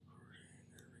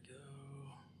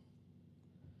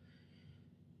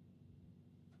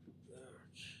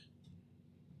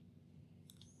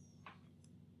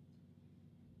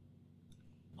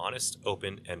Honest,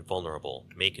 Open, and Vulnerable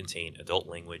may contain adult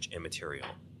language and material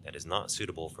that is not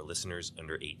suitable for listeners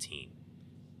under 18.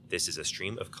 This is a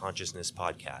stream of consciousness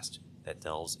podcast that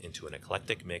delves into an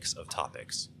eclectic mix of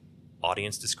topics.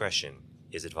 Audience discretion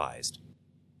is advised.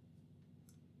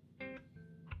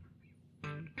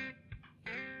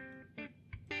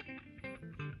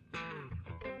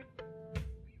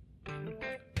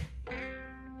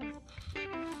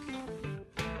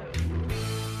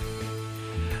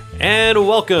 And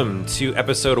welcome to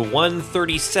episode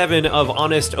 137 of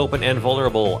Honest, Open, and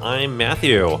Vulnerable. I'm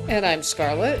Matthew. And I'm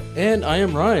Scarlett. And I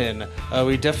am Ryan.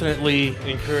 We definitely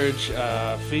encourage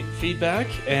feedback,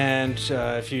 and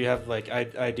if you have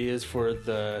ideas for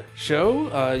the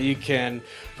show, you can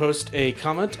post a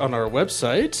comment on our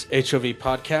website,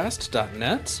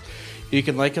 hovpodcast.net. You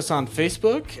can like us on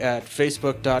Facebook at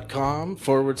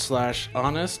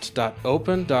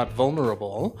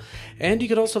facebook.com/honest.open.vulnerable. And you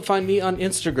can also find me on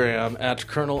Instagram at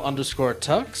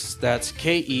Colonel_Tux. That's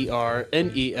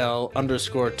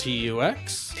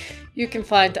KERNEL_TUX. You can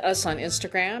find us on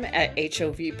Instagram at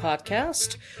HOV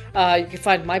Podcast. You can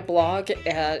find my blog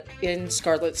at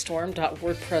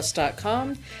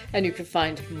inscarletstorm.wordpress.com. And you can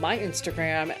find my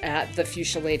Instagram at The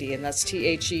Fuchsia Lady, and that's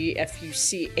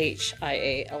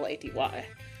TheFuchialady.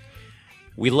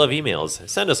 We love emails.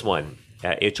 Send us one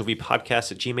at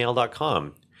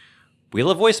hovpodcast@gmail.com. We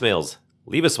love voicemails.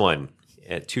 Leave us one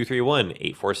at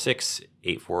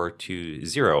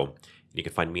 231-846-8420. You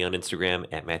can find me on Instagram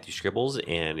at Matthew Scribbles,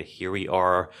 and here we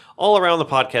are all around the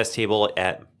podcast table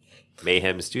at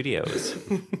Mayhem Studios.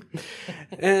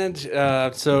 And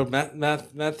so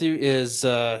Matthew is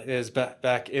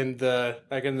back in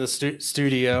the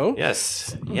studio.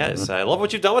 Yes. I love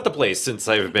what you've done with the place since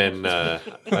I've been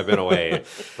away.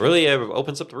 Really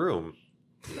opens up the room.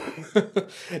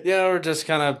 Yeah, we're just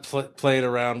kind of playing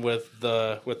around with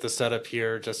the setup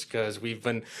here, just because we've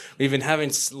been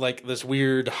having like this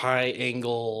weird high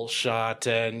angle shot,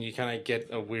 and you kind of get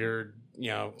a weird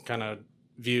kind of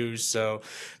views. So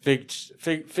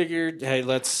figured, hey,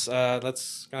 let's kind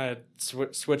of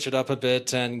switch it up a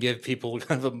bit and give people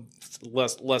kind of a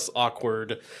less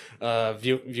awkward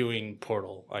viewing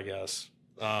portal, I guess.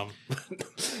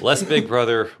 Less Big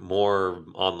Brother, more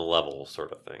on the level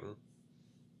sort of thing.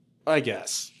 I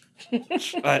guess.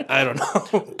 I don't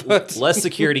know. But less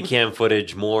security cam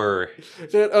footage, more.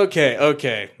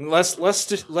 Okay.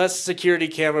 Less security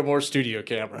camera, more studio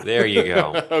camera. There you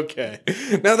go. Okay.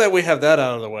 Now that we have that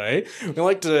out of the way, we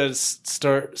like to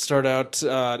start out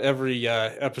every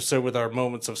episode with our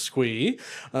moments of squee.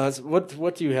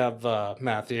 What do you have,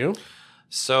 Matthew?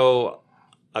 So,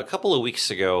 a couple of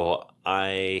weeks ago,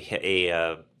 I hit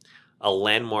a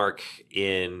landmark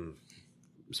in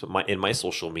my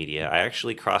social media. I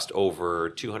actually crossed over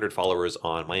 200 followers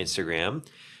on my Instagram.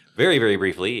 Very, very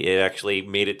briefly. It actually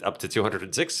made it up to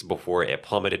 206 before it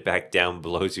plummeted back down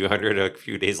below 200 a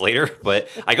few days later. But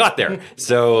I got there.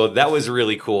 So that was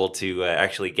really cool to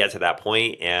actually get to that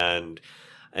point. And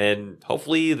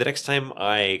hopefully the next time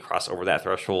I cross over that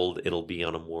threshold, it'll be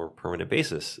on a more permanent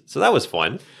basis. So that was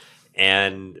fun.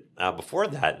 And before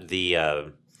that,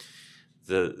 a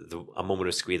moment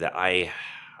of squee that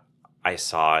I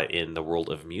saw in the world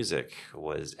of music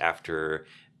was after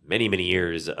many, many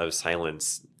years of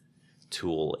silence,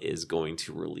 Tool is going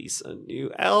to release a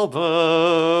new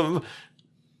album.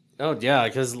 Oh, yeah,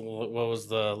 because what was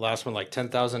the last one, like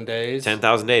 10,000 Days?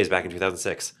 10,000 Days back in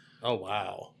 2006. Oh,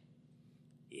 wow.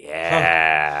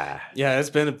 Yeah. Huh. Yeah, it's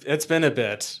been a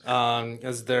bit.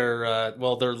 As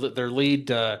their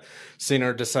lead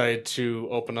singer decided to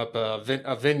open up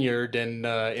a vineyard in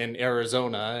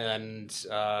Arizona, and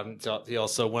he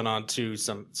also went on to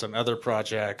some other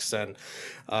projects, and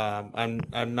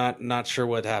I'm not sure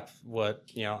what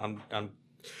happened.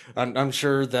 I'm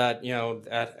sure that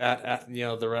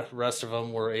the rest of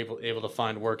them were able to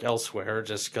find work elsewhere,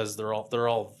 just because they're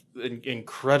all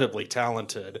incredibly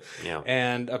talented. Yeah.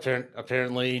 And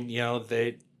apparently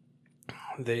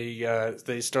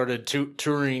they started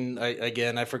touring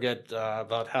again. I forget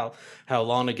about how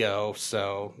long ago.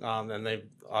 So and they've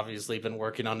obviously been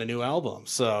working on a new album.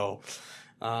 So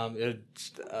I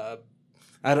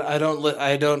don't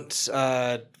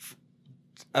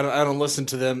listen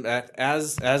to them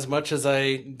as much as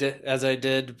I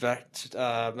did back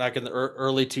in the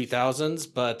early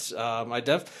 2000s, but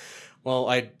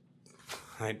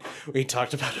we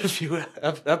talked about it a few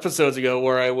episodes ago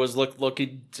where I was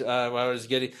looking. I was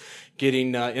getting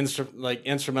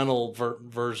instrumental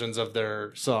versions of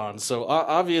their songs. So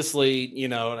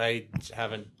obviously, I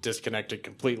haven't disconnected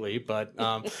completely, but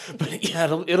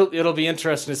yeah, it'll be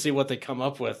interesting to see what they come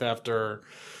up with after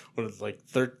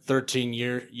 13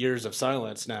 years of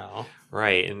silence now.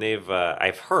 Right, and they've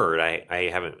I've heard I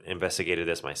haven't investigated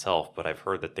this myself, but I've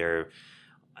heard that they're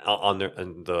on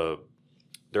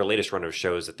their latest run of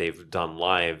shows that they've done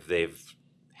live. They've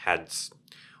had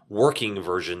working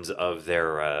versions of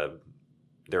their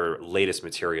latest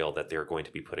material that they're going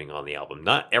to be putting on the album.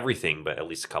 Not everything, but at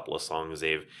least a couple of songs.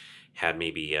 They've had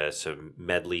maybe some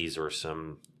medleys or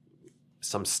some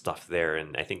stuff there,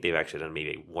 and I think they've actually done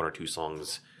maybe one or two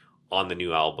songs on the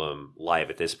new album live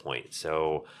at this point.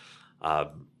 So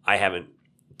I haven't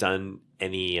done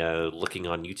any looking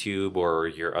on YouTube or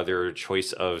your other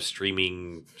choice of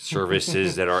streaming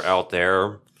services that are out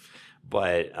there,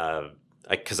 but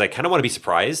because I kind of want to be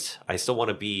surprised. I still want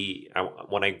to be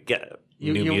when I get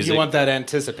new music. You want that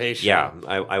anticipation. Yeah,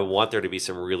 I want there to be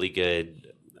some really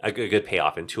a good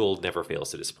payoff, and Tool never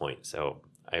fails to disappoint. So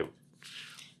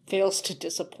Fails to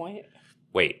disappoint?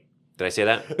 Wait, did I say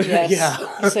that? Yes. Yeah.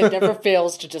 You said never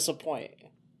fails to disappoint.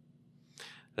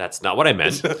 That's not what I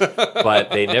meant,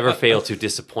 but they never fail to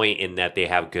disappoint in that they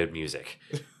have good music.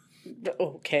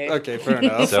 Okay. Okay, fair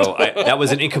enough. So that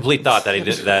was an incomplete thought that I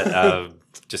did that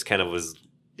just kind of was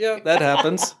Yeah, that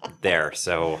happens. there.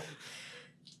 So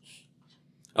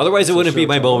otherwise, it wouldn't be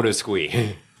my moment of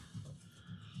squee.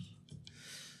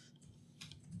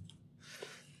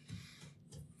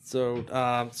 So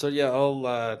yeah,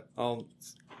 Scarlett,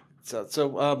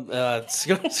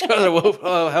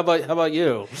 how about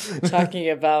you? Talking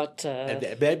about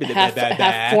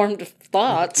half-formed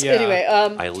thoughts. Yeah. Anyway,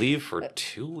 I leave for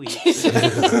 2 weeks.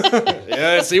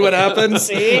 Yeah, see what happens.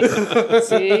 see?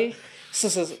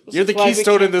 You're the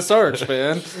keystone in this arch,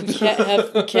 man.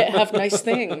 Can't have nice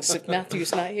things if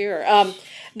Matthew's not here.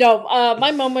 No,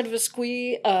 my moment of a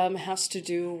squee has to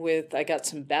do with I got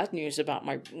some bad news about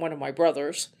one of my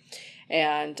brothers.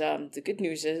 And the good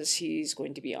news is he's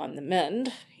going to be on the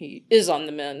mend. He is on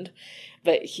the mend,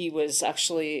 but he was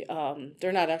actually,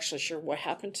 they're not actually sure what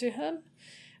happened to him,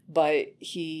 but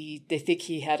they think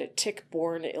he had a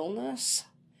tick-borne illness,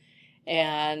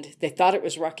 and they thought it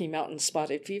was Rocky Mountain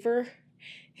spotted fever.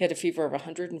 He had a fever of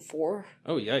 104.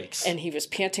 Oh, yikes. And he was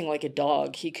panting like a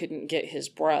dog. He couldn't get his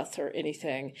breath or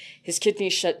anything. His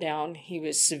kidneys shut down. He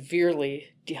was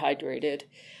severely dehydrated.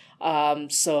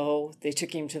 So they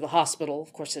took him to the hospital.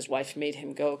 Of course, his wife made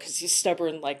him go because he's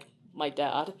stubborn like my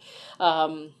dad.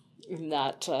 We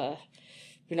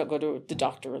don't go to the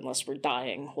doctor unless we're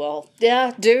dying. Well,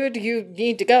 yeah, dude, you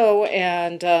need to go.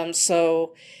 And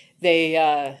so they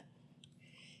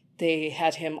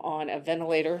had him on a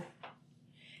ventilator.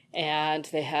 And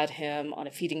they had him on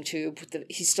a feeding tube.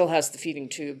 He still has the feeding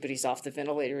tube, but he's off the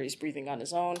ventilator. He's breathing on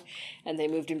his own. And they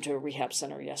moved him to a rehab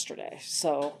center yesterday.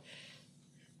 So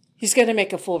he's going to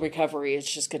make a full recovery.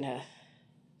 It's just going to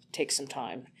take some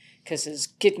time because his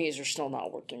kidneys are still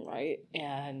not working right.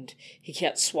 And he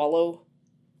can't swallow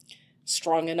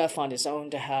strong enough on his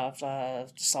own to have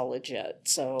solids yet.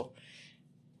 So,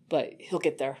 but he'll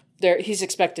get there. He's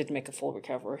expected to make a full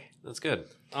recovery. That's good.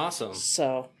 Awesome.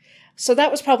 So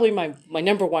that was probably my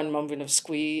number one moment of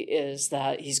squee is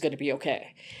that he's going to be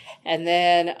okay. And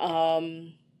then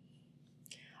I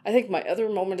think my other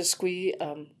moment of squee,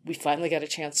 we finally got a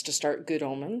chance to start Good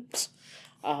Omens,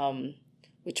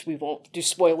 which we won't do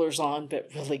spoilers on, but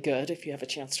really good if you have a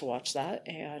chance to watch that.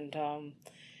 And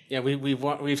yeah,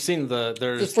 we've seen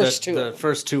the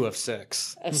first two of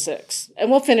six. Of six, and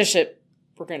we'll finish it.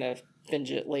 We're gonna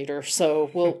binge it later, so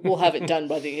we'll have it done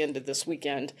by the end of this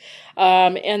weekend.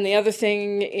 And the other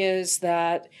thing is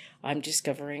that I'm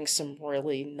discovering some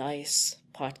really nice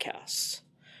podcasts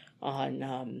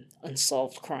on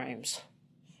unsolved crimes,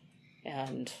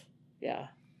 and yeah,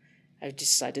 I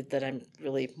decided that I'm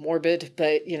really morbid,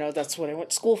 but that's what I went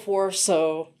to school for.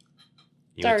 So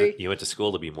You went to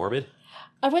school to be morbid?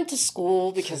 I went to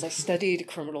school because I studied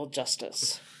criminal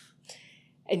justice.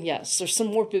 And yes, there's some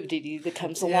morbidity that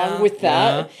comes along with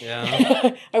that.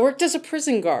 Yeah. I worked as a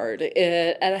prison guard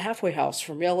at a halfway house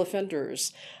for male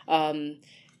offenders.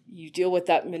 You deal with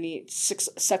that many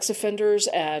sex offenders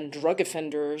and drug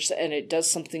offenders, and it did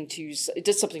something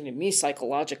to me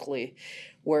psychologically,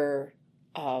 where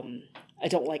I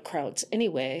don't like crowds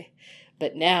anyway.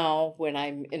 But now, when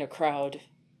I'm in a crowd,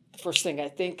 the first thing I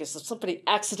think is if somebody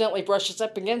accidentally brushes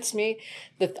up against me,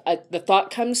 the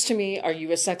thought comes to me: "Are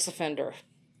you a sex offender?"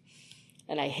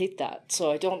 And I hate that. So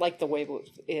I don't like the way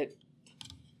it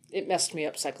messed me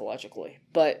up psychologically.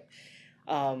 But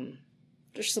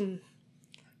there's some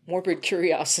morbid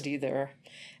curiosity there.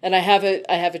 And I have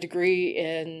a degree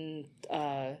in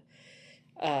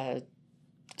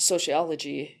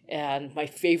sociology, and my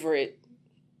favorite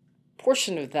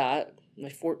portion of that,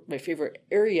 my favorite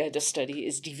area to study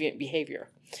is deviant behavior.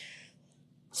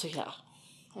 So yeah,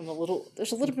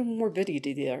 There's a little bit more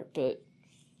morbidity there, but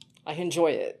I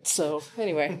enjoy it. So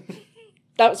anyway,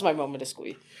 that was my moment of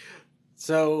squee.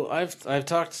 So I've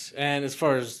talked, and as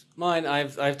far as mine,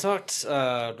 I've talked.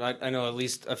 I know at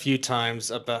least a few times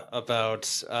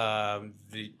about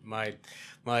my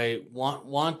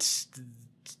want.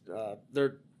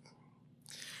 There.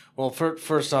 Well,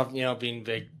 first off, being a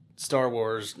big Star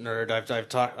Wars nerd,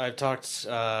 I've talked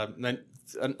a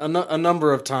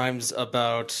number of times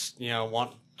about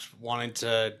wanting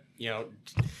to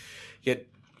get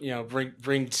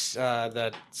bring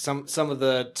that some of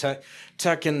the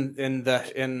tech in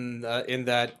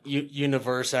that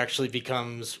universe actually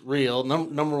becomes real.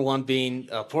 Number one being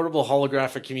a portable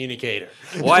holographic communicator.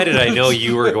 Why did I know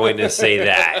you were going to say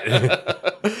that?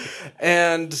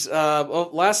 And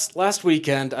last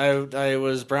weekend, I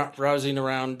was browsing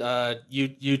around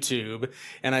YouTube,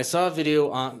 and I saw a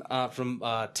video from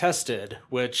Tested,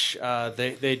 which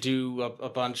they do a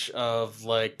bunch of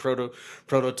like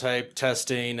prototype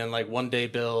testing and like 1-day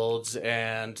builds,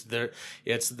 and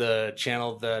it's the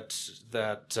channel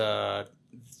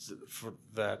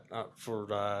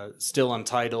for Still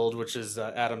Untitled, which is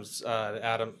Adam's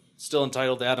Still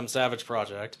Entitled The Adam Savage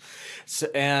Project.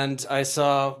 And I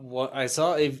saw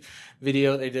a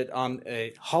video they did on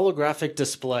a holographic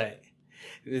display.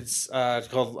 It's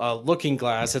called Looking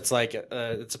Glass. It's like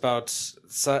it's about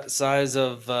size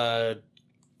of like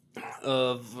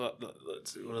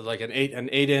an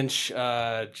 8-inch.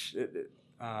 It's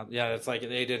like an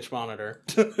 8-inch monitor.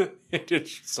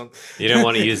 8-inch. You don't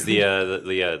want to use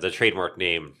the trademark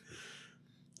name,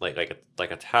 like a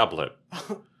tablet.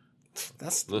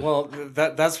 That's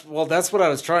that's what I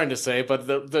was trying to say, but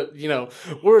the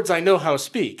words I know how to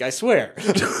speak, I swear.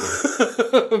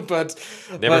 but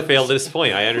never fail to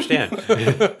disappoint. I understand.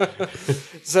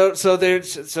 So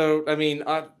I mean,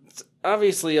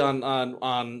 obviously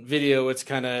on video it's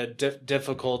kind of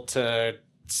difficult to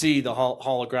see the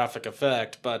holographic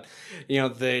effect, but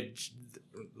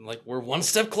we're one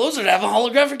step closer to have a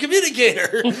holographic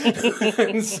communicator.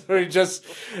 And so we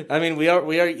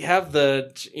have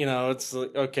the, it's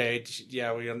like, okay,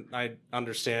 yeah, I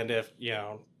understand if,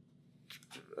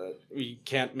 we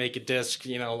can't make a disc,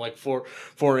 like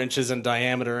 4 inches in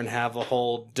diameter and have a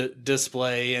whole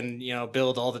display and,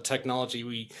 build all the technology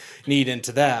we need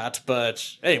into that.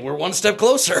 But hey, we're one step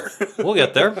closer. We'll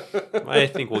get there. I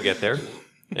think we'll get there.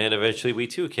 And eventually we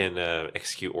too can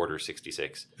execute Order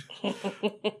 66.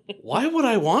 Why would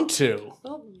I want to?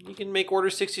 Well, you can make Order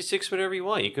 66 whatever you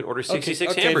want. You can order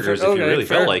 66 Okay, hamburgers if you really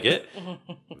felt like it.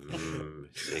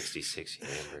 66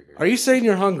 hamburgers. Are you saying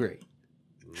you're hungry?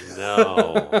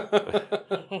 No.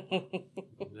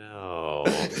 No.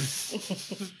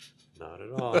 Not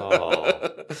at all.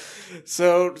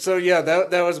 So yeah,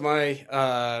 that was my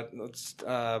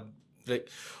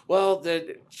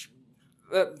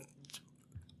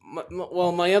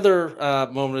my other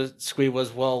moment of squee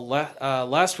was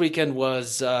last weekend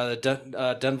was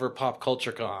Denver Pop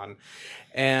Culture Con,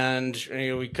 and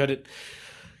we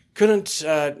couldn't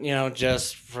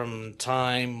just from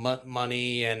time,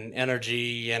 money, and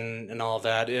energy and all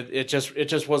that, it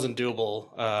just wasn't doable.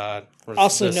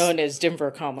 Also known as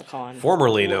Denver Comic Con.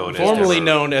 Formerly known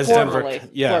as Denver.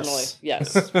 Yes. Formerly,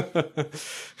 yes.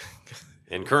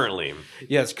 And currently.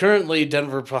 Yes, currently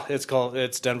Denver.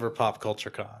 It's Denver Pop Culture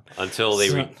Con. Until they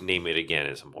rename it again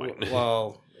at some point.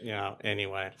 Well,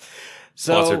 anyway.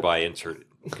 Sponsored by insert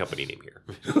company name here.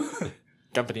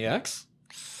 Company X?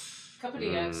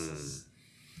 Company X is...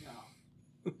 No.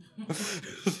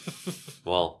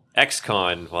 Well,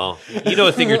 XCon. Well, you know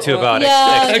a thing or two about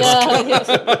XCon. No.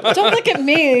 Don't look at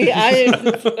me.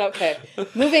 Okay.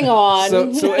 Moving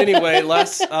on. So anyway,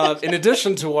 in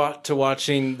addition to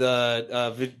watching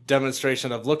the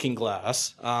demonstration of Looking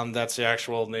Glass, that's the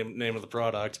actual name of the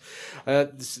product.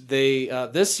 They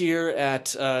this year at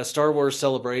Star Wars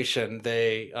Celebration,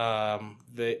 they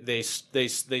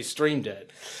streamed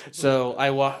it. So I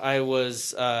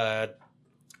was.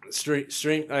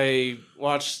 I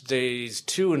watched days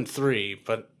 2 and 3,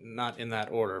 but not in that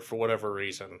order for whatever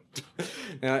reason.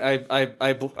 And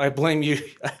I blame you.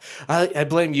 I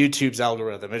blame YouTube's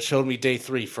algorithm. It showed me day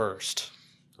 3 first.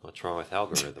 What's wrong with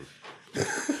algorithm?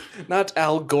 Not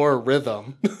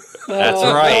algorithm. That's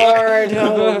right.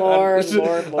 Lord.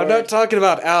 I'm not talking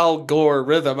about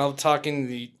algorithm. I'm talking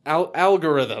the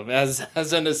algorithm as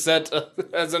in a set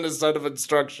of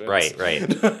instructions. Right.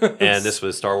 And this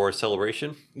was Star Wars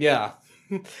Celebration? Yeah.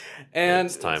 And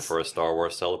it's time for a Star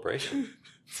Wars celebration.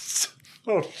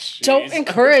 Oh, geez. Don't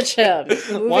encourage him.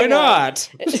 Why not?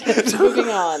 Moving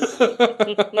on.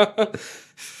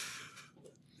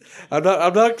 I'm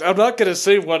not gonna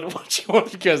say what you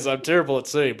want because I'm terrible at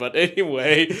saying. But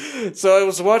anyway, so I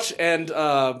was watching, and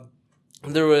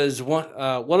there was one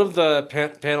of the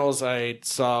panels I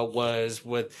saw was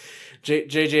with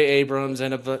J.J. Abrams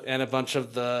and a bunch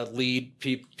of the lead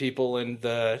people in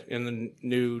the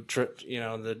new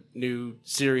the new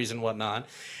series and whatnot.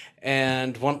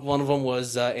 And one of them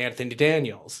was Anthony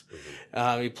Daniels.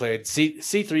 He played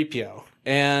C-3PO.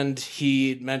 And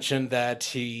he mentioned that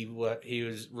he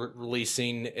was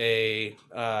releasing a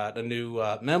new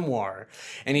memoir,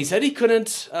 and he said he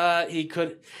couldn't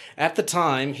at the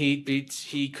time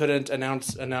he couldn't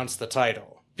announce the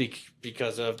title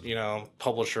because of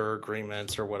publisher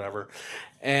agreements or whatever,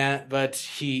 but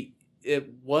it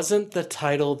wasn't the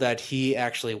title that he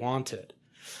actually wanted.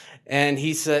 And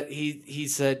he said,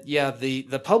 yeah,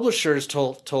 the publishers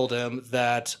told him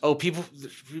that, people,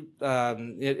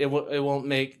 it won't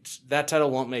make, that title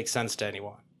won't make sense to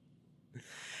anyone.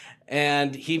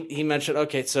 And he mentioned,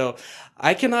 okay, so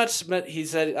I cannot, he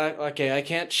said, I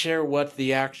can't share what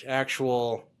the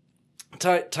actual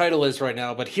title is right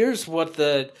now, but here's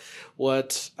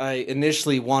what I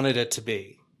initially wanted it to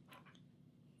be.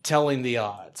 Telling the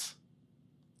Odds.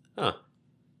 Huh.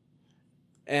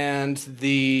 And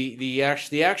the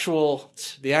actual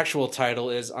title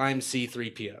is I'm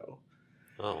C-3PO.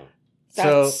 Oh.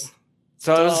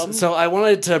 So I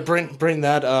wanted to bring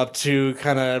that up to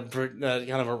kind of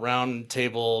a round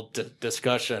table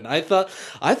discussion. I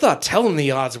thought Telling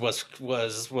the Odds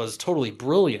was totally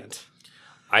brilliant.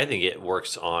 I think it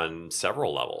works on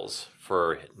several levels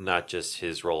for not just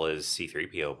his role as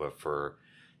C-3PO, but for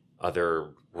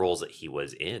other roles that he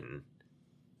was in.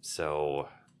 So,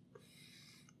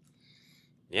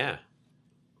 yeah,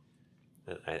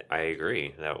 I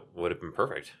agree. That would have been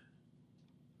perfect.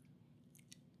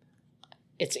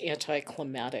 It's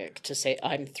anticlimactic to say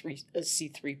I'm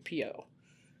C-3PO.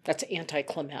 That's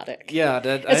anticlimactic. Yeah,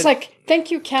 it's like,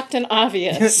 thank you, Captain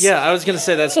Obvious. Yeah, I was going to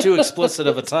say that's too explicit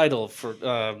of a title for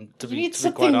to be. You need to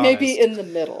something be quite honest. maybe in the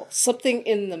middle. Something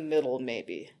in the middle,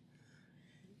 maybe,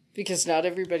 because not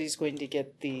everybody's going to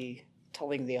get the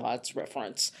Telling the Odds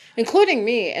reference, including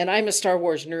me. And I'm a Star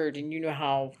Wars nerd, and you know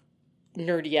how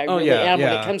nerdy I really am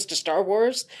when it comes to Star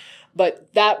Wars.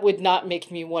 But that would not make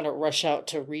me want to rush out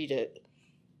to read it.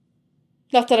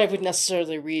 Not that I would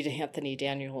necessarily read Anthony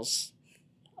Daniels'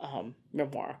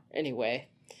 memoir, anyway.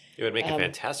 It would make a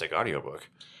fantastic audiobook.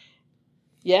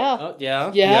 Yeah.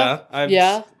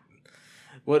 Yeah.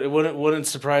 It wouldn't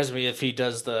surprise me if he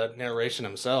does the narration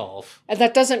himself. And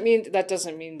that doesn't mean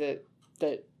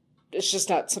that it's just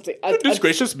not something. Goodness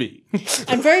gracious me.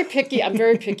 I'm very picky. I'm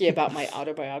very picky about my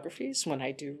autobiographies when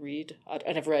I do read,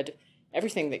 and I've read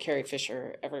everything that Carrie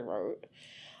Fisher ever wrote.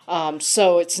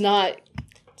 So it's not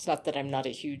that I'm not a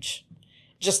huge,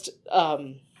 just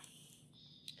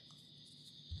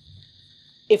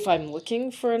if I'm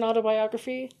looking for an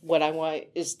autobiography, what I want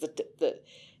is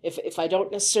if I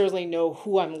don't necessarily know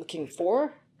who I'm looking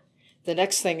for, the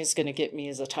next thing is going to get me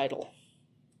is a title.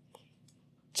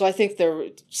 So I think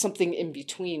something in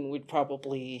between would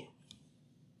probably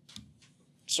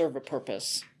serve a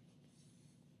purpose,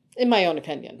 in my own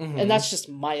opinion. Mm-hmm. And that's just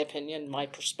my opinion, my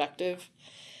perspective.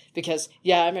 Because,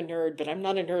 yeah, I'm a nerd, but I'm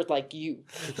not a nerd like you.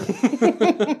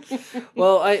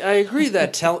 Well, I agree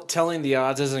that Telling the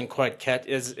Odds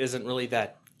isn't really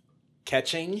that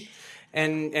catching.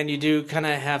 And you do kind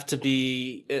of have to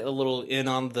be a little in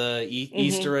on the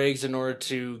Easter eggs in order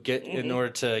to get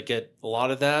a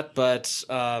lot of that. But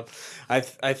I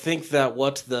think that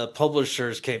what the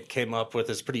publishers came up with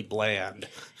is pretty bland.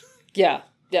 Yeah.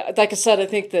 Like I said, I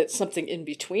think that something in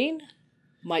between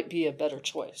might be a better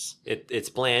choice. It's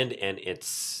bland and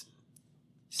it's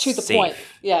to the safe. point.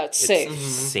 Yeah, it's safe.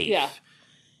 Safe. Yeah.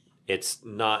 It's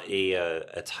not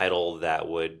a title that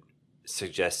would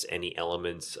suggest any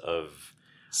elements of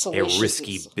a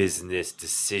risky business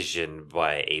decision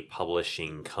by a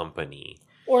publishing company.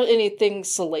 Or anything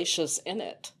salacious in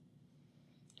it.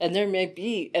 And there may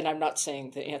be, and I'm not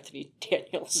saying that Anthony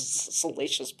Daniels is a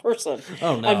salacious person.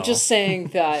 Oh, no. I'm just saying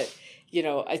that,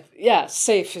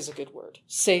 safe is a good word.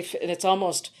 Safe, and it's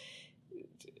almost,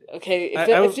 okay,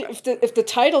 if the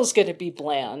title's going to be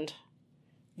bland,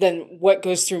 then what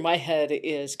goes through my head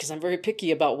is, because I'm very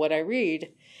picky about what I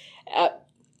read,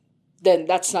 then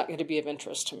that's not going to be of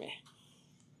interest to me.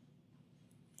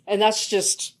 And that's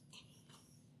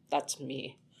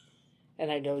me.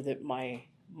 And I know that my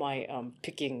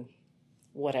picking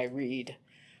what I read,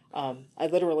 I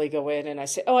literally go in and I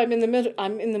say, I'm in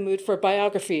the mood for a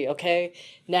biography. Okay.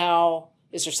 Now,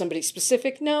 is there somebody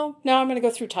specific? No, I'm going to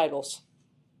go through titles.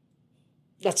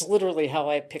 That's literally how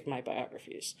I pick my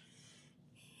biographies.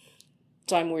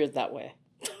 So I'm weird that way.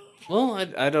 Well,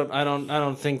 I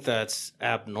don't think that's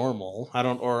abnormal. I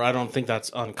don't think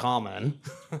that's uncommon.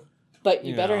 But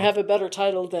you better Yeah. have a better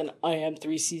title than I am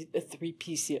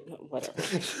 3-piece, whatever.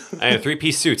 I have a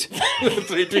 3-piece suit.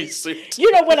 3-piece suit.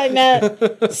 You know what I meant.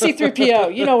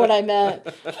 C-3PO, you know what I meant.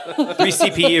 3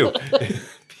 CPU.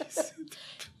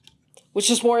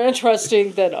 Which is more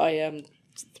interesting than I am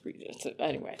 3.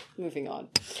 Anyway, moving on.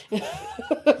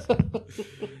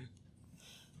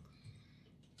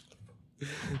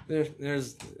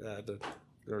 There's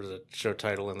a show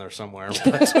title in there somewhere,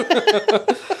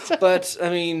 but I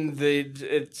mean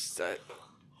it's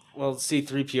well,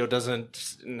 C-3PO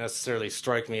doesn't necessarily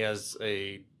strike me as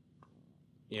a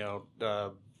I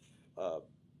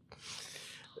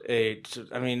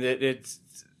mean it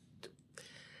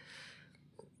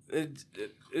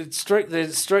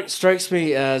strikes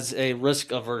me as a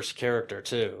risk averse character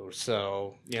too.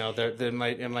 So there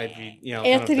might be kind of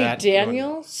Anthony that going-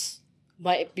 Daniels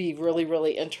might be really,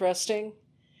 really interesting.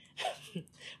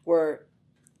 Where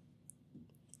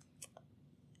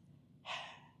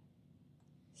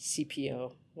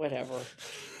CPO, whatever,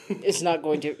 is not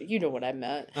going to, you know what I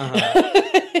meant.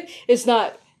 It's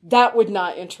not, that would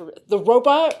not the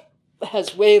robot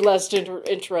has way less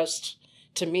interest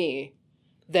to me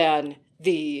than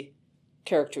the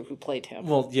character who played him.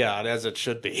 Well, yeah, as it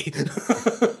should be.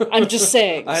 I'm just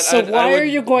saying. I Why would- are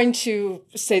you going to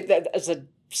say that as a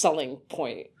selling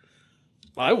point?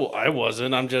 I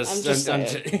wasn't. I'm just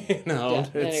saying. no.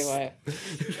 Yeah, anyway.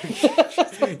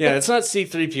 Yeah, it's not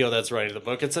C-3PO that's writing the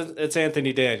book. It's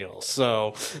Anthony Daniels.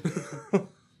 So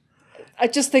I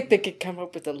just think they could come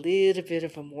up with a little bit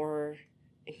of a more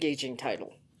engaging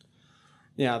title.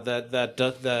 yeah,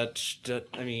 that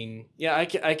I mean, yeah, I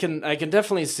can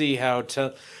definitely see how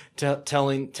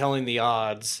telling the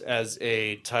odds as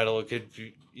a title could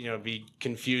be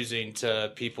confusing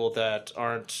to people that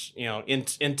aren't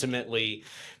intimately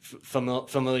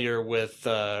familiar with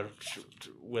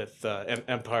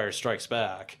Empire Strikes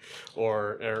Back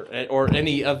or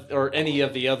any of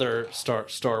the other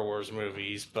Star Wars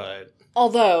movies, but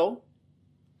Although,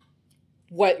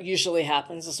 what usually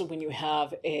happens is when you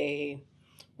have a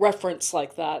reference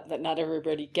like that not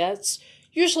everybody gets,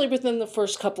 usually within the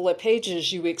first couple of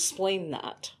pages you explain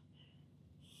that.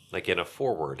 Like in a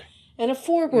foreword. And a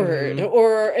foreword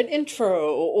or an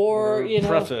intro or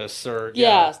preface or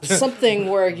something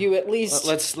where you at least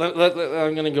I'm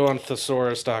going to go on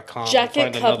thesaurus.com and jacket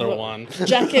find cover, another one.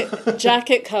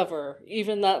 jacket cover,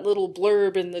 even that little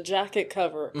blurb in the jacket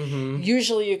cover.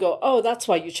 Usually you go, oh, that's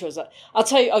why you chose that.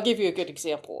 I'll give you a good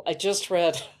example. I just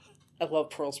read I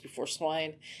Love Pearls Before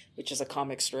Swine, which is a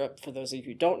comic strip for those of you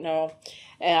who don't know,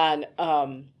 and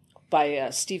by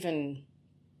Stephen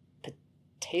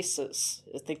Tasis,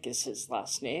 I think is his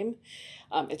last name.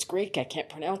 It's Greek. I can't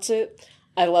pronounce it.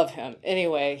 I love him.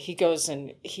 Anyway, he goes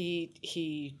and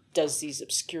he does these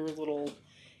obscure he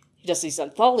does these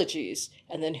anthologies,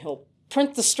 and then he'll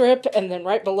print the strip, and then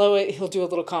right below it, he'll do a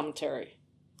little commentary.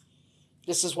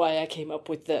 This is why I came up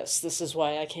with this. This is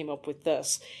why I came up with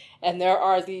this. And there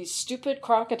are these stupid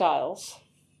crocodiles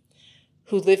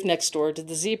who live next door to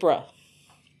the zebra.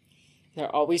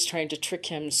 They're always trying to trick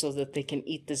him so that they can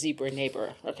eat the zebra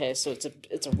neighbor. Okay, so it's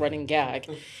a running gag.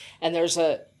 And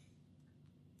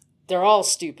they're all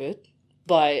stupid,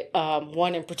 but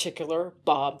one in particular,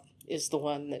 Bob, is the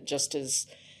one that just is,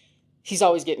 he's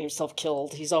always getting himself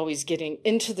killed. He's always getting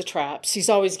into the traps. He's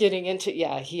always getting into,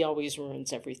 he always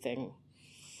ruins everything.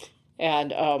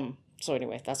 And so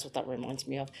anyway, that's what that reminds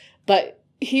me of. But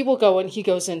he will go and he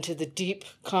goes into the deep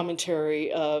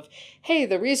commentary of, hey,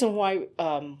 the reason why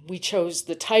we chose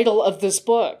the title of this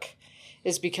book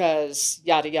is because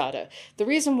yada yada. The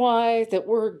reason why that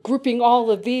we're grouping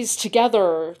all of these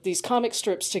together, these comic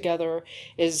strips together,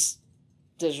 is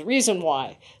there's a reason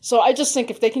why. So I just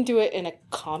think if they can do it in a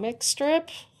comic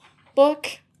strip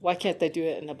book, why can't they do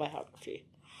it in a biography?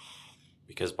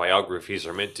 Because biographies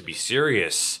are meant to be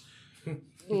serious.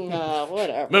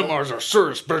 Whatever. Memoirs are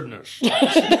serious business.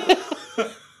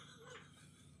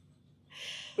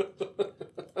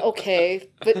 Okay,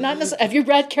 but not necessarily. Have you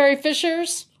read Carrie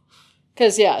Fisher's?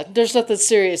 Because there's nothing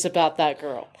serious about that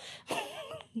girl,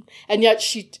 and yet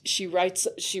she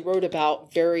wrote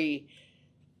about very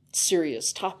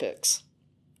serious topics.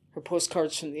 Her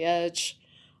Postcards from the Edge,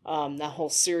 that whole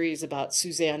series about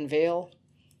Suzanne Vale,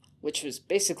 which was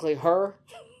basically her,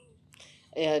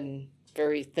 and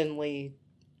very thinly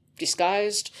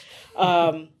disguised.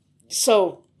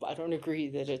 So I don't agree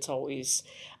that it's always.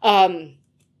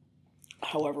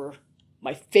 However,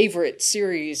 my favorite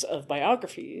series of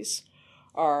biographies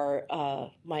are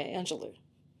Maya Angelou.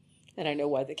 And I know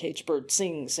why the caged bird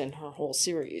sings in her whole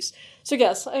series. So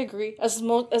yes, I agree. As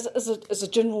a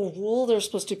general rule, they're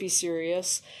supposed to be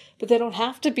serious, but they don't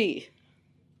have to be.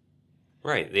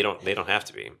 Right. They don't have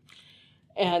to be.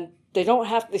 And they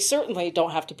certainly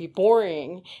don't have to be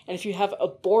boring. And if you have a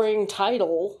boring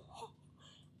title,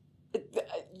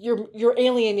 you're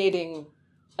alienating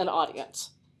an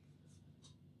audience.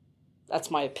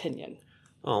 That's my opinion.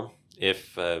 Well,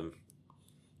 if Or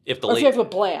if you have a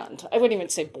bland, I wouldn't even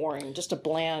say boring, just a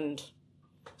bland.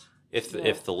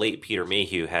 if the late Peter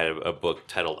Mayhew had a book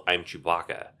titled "I'm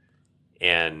Chewbacca,"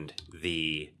 and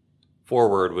the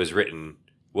foreword was written,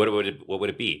 what would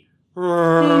it be?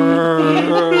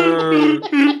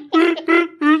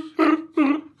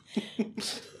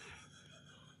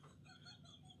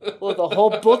 Well, the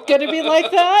whole book going to be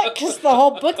like that? Because the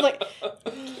whole book, like...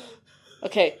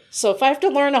 Okay, so if I have to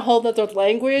learn a whole other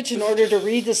language in order to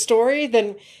read the story,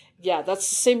 then yeah, that's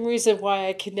the same reason why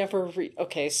I could never read.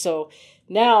 Okay, so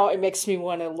now it makes me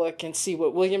want to look and see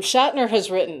what William Shatner has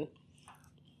written.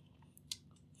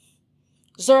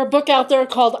 Is there a book out there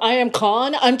called I Am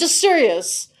Khan? I'm just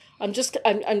serious. I'm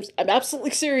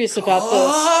absolutely serious about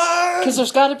this. Because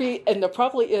there's got to be, and there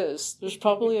probably is. There's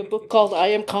probably a book called I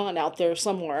Am Khan out there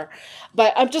somewhere.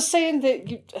 But I'm just saying that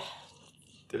you...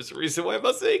 There's a reason why I'm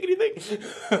not saying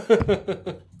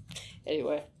anything.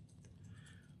 Anyway.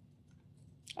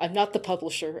 I'm not the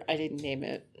publisher. I didn't name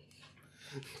it.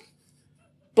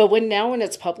 But when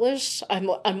it's published,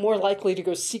 I'm more likely to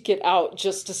go seek it out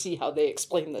just to see how they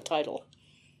explain the title.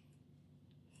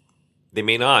 They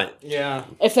may not. Yeah.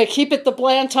 If they keep it the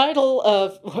bland title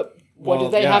of what do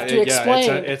they have to explain?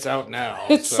 Yeah, it's out now.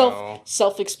 It's so.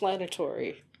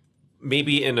 self-explanatory.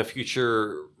 Maybe in a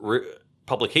future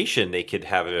publication, they could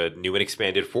have a new and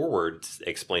expanded foreword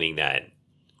explaining that.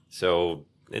 So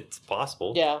it's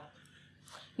possible. Yeah.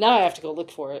 Now I have to go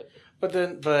look for it. But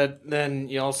then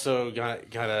you also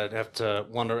gotta have to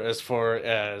wonder as far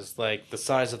as like the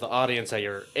size of the audience that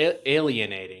you're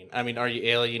alienating. I mean, are you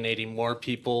alienating more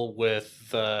people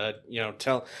with the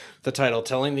title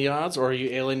Telling the Odds, or are you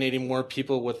alienating more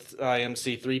people with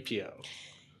IMC3PO?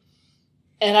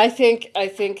 And I think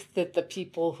that the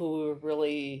people who are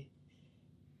really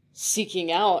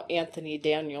seeking out Anthony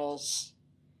Daniels'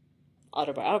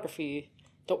 autobiography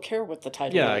don't care what the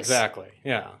title is. Yeah, exactly.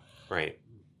 Yeah. Right.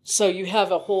 So you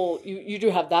have you do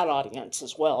have that audience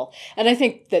as well. And I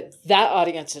think that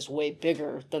audience is way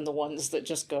bigger than the ones that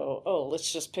just go, oh,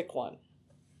 let's just pick one.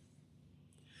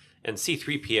 And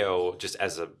C-3PO, just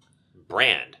as a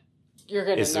brand, you're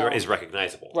going to know. Is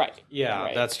recognizable. Right. Yeah,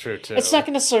 right. That's true too. It's not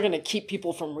necessarily going to keep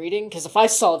people from reading, because if I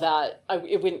saw that,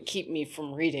 it wouldn't keep me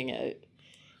from reading it.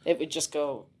 It would just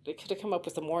go, they could have come up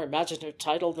with a more imaginative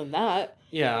title than that.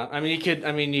 Yeah, you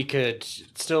could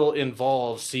still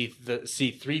involve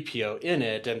C-3PO in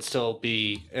it and still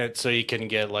be, so you can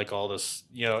get like all this,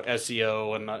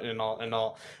 SEO and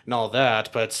all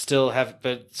that, but still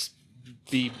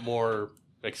be more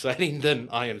exciting than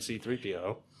I Am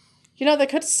C-3PO. They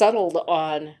could have settled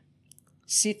on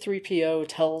C-3PO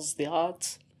Tells the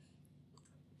Odds.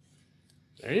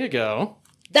 There you go.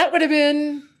 That would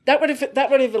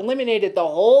have eliminated the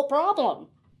whole problem.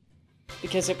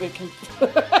 Because it would...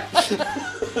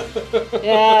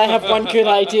 Yeah, I have one good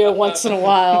idea once in a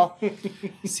while.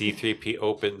 C-3P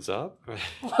opens up?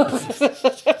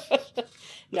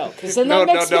 No, because then that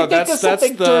makes me think of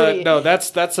something dirty. No,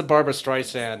 that's a Barbara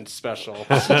Streisand special.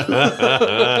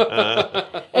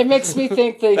 It makes me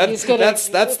think that he's going to...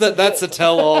 That's a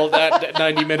tell-all, that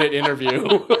 90-minute interview.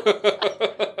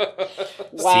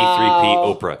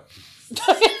 Wow. C-3P Oprah.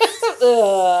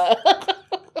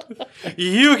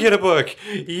 You get a book.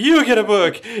 You get a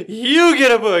book. You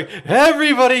get a book.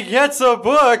 Everybody gets a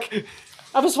book.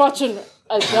 I was watching.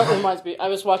 That reminds me. I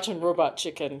was watching Robot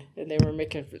Chicken, and they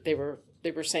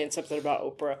were saying something about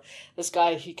Oprah. This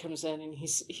guy, he comes in and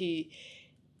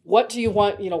what do you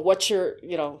want? What's your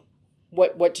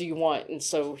what do you want? And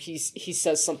so he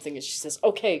says something, and she says,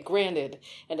 okay, granted,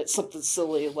 and it's something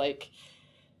silly like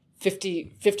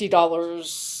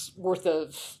 $50 worth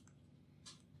of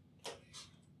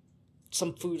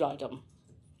some food item,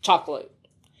 chocolate,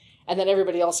 and then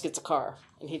everybody else gets a car,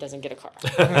 and he doesn't get a car.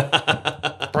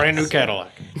 Brand new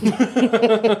Cadillac.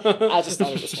 I just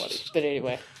thought it was funny, but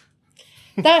anyway,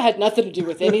 that had nothing to do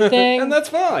with anything, and that's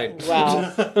fine.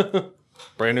 Wow.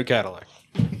 Brand new Cadillac.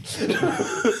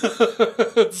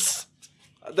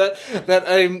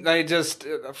 I just,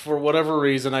 for whatever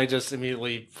reason, I just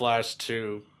immediately flashed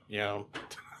to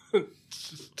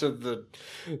to the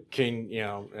king,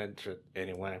 and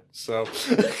anyway, so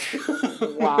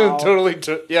wow. totally,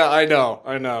 yeah, I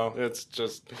know, it's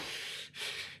just,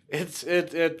 It's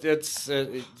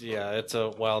yeah, it's a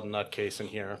wild nutcase in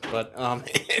here. But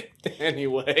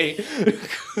anyway,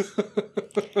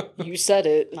 You said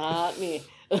it, not me.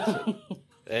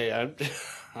 hey,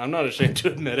 I'm not ashamed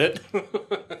to admit it.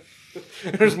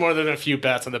 There's more than a few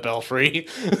bats in the belfry.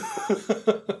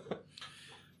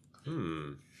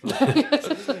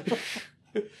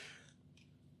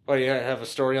 Oh, you have a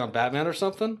story on Batman or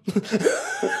something?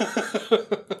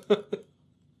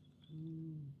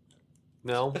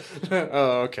 No,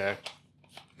 Oh, okay.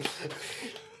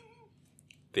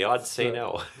 the odds say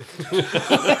no.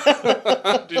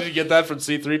 Did you get that from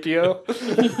C-3PO?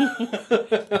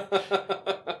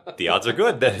 The odds are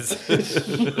good. That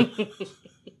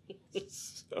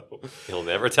is. He'll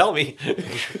never tell me.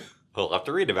 We'll have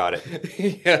to read about it.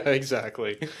 Yeah,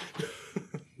 exactly.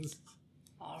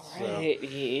 All right.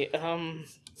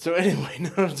 So anyway,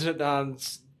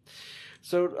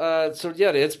 so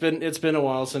yeah, it's been a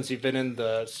while since you've been in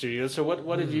the studio. So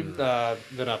what have you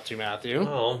been up to, Matthew?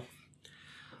 Oh,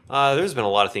 there's been a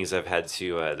lot of things I've had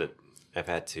to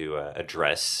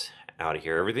address out of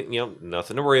here. Everything,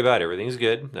 nothing to worry about. Everything's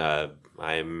good.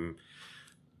 I'm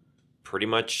pretty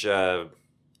much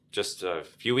just a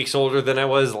few weeks older than I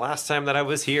was last time that I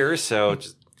was here, so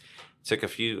just took a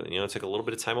little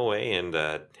bit of time away and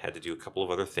had to do a couple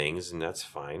of other things, and that's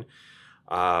fine.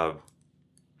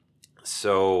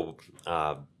 So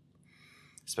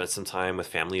spent some time with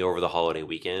family over the holiday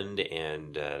weekend,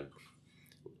 and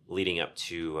leading up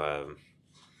to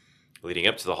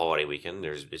the holiday weekend,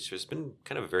 it's just been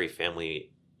kind of very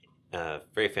family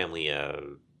heavy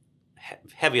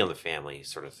on the family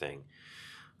sort of thing.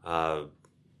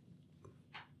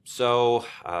 So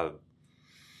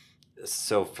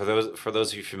for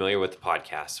those of you familiar with the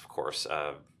podcast, of course,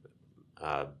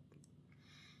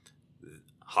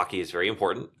 hockey is very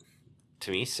important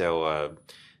to me. So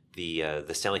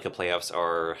the Stanley Cup playoffs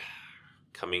are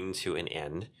coming to an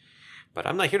end, but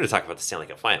I'm not here to talk about the Stanley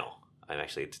Cup final. I'm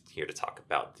actually here to talk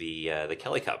about the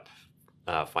Kelly Cup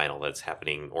final that's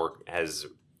happening or has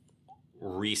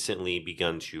recently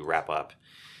begun to wrap up.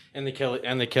 And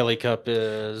the Kelly Cup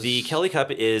is the Kelly Cup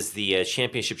is the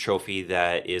championship trophy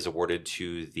that is awarded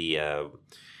to the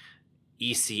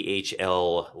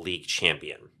ECHL league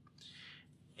champion,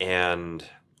 and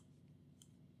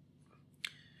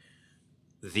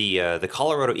the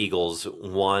Colorado Eagles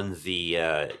won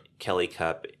the Kelly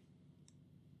Cup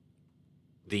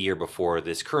the year before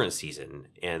this current season,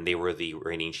 and they were the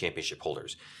reigning championship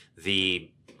holders.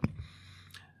 The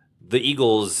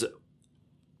Eagles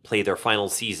played their final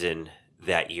season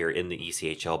that year in the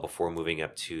ECHL before moving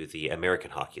up to the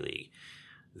American Hockey League.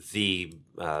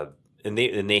 And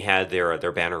they had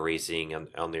their banner raising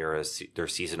on their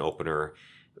season opener,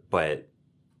 but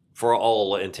for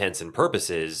all intents and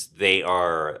purposes, they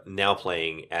are now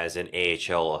playing as an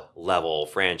AHL level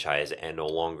franchise and no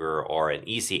longer are an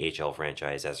ECHL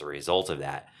franchise as a result of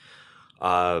that.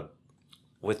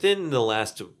 Within the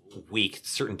last week,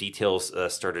 certain details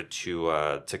started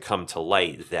to come to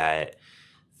light that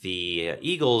the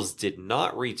Eagles did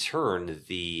not return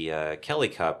the Kelly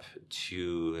Cup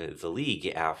to the league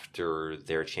after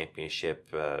their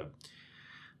championship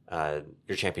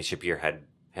year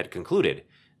had concluded.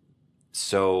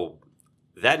 So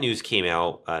that news came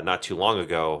out not too long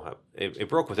ago. It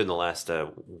broke within the last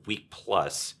week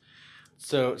plus.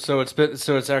 So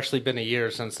it's actually been a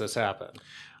year since this happened.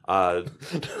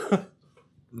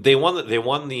 They won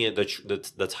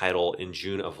the title in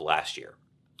June of last year.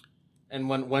 And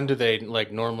when do they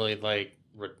normally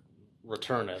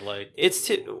return it? I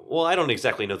don't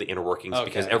exactly know the inner workings, okay,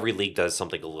 because every league does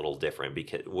something a little different.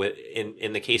 Because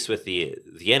in the case with the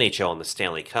NHL and the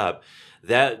Stanley Cup,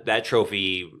 that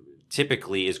trophy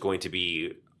typically is going to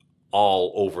be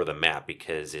all over the map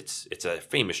because it's a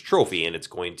famous trophy and it's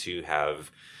going to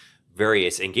have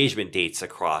various engagement dates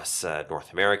across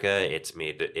North America. It's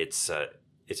made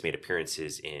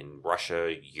appearances in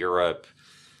Russia, Europe.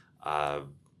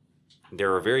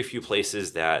 There are very few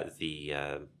places that the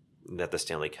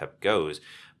Stanley Cup goes,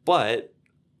 but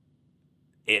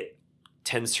it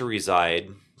tends to reside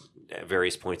at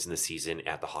various points in the season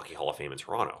at the Hockey Hall of Fame in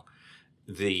Toronto.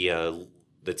 The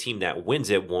team that wins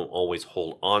it won't always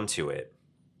hold on to it.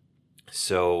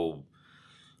 So,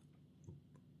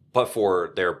 but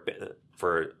for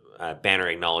banner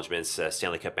acknowledgments,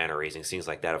 Stanley Cup banner raisings, things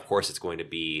like that, of course, it's going to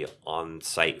be on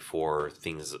site for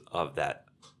things of that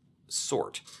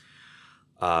sort.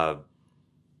 But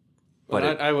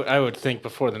I would think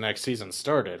before the next season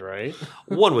started, right?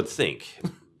 One would think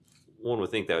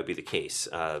that would be the case.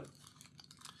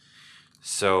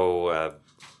 So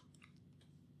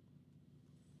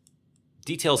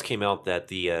details came out that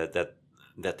the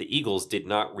that the Eagles did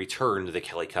not return the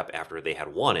Kelly Cup after they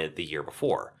had won it the year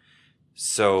before.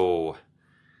 So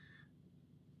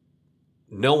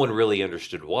no one really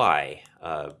understood why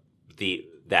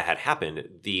that had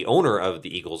happened. The owner of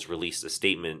the Eagles released a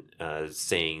statement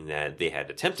saying that they had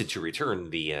attempted to return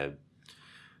the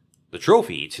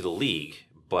trophy to the league,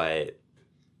 but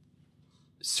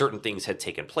certain things had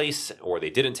taken place or they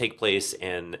didn't take place,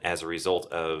 and as a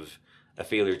result of a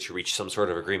failure to reach some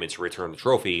sort of agreement to return the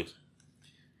trophy,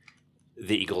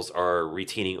 the Eagles are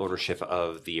retaining ownership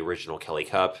of the original Kelly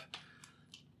Cup,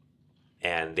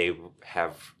 and they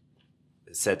have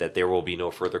said that there will be no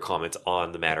further comments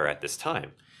on the matter at this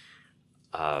time.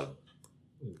 As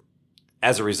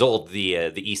a result, the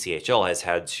ECHL has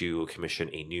had to commission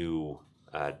a new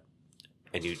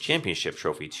championship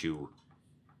trophy to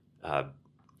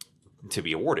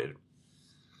be awarded.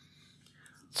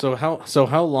 So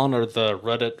how long are the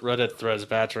Reddit threads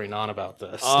battering on about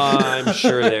this? I'm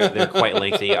sure they're quite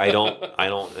lengthy. I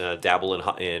don't dabble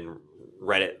in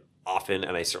Reddit often,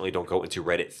 and I certainly don't go into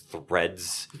Reddit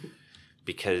threads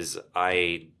because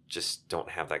I just don't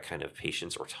have that kind of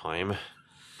patience or time.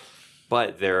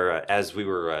 But as we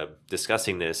were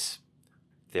discussing this,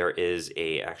 there is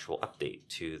a actual update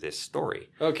to this story.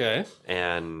 Okay.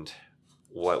 And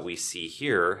what we see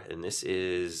here, and this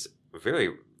is very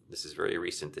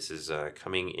recent. This is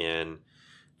coming in.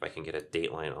 If I can get a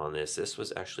dateline on this, this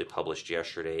was actually published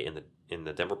yesterday in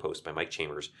the Denver Post by Mike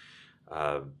Chambers.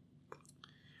 And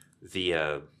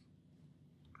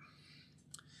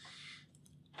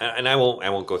I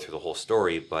won't go through the whole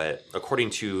story, but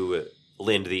according to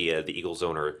Lind, the Eagles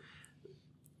owner,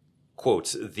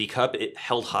 quote, "The cup it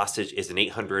held hostage is an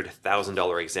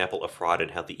 $800,000 example of fraud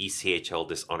and how the ECHL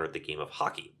dishonored the game of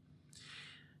hockey."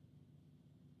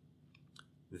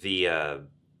 There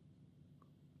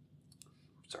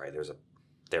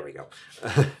we go.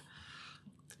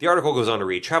 The article goes on to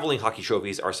read, "Traveling hockey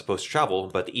trophies are supposed to travel,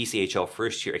 but the ECHL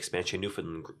first-year expansion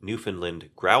Newfoundland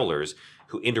Growlers,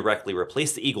 who indirectly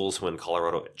replaced the Eagles when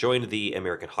Colorado joined the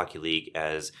American Hockey League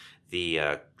as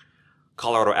the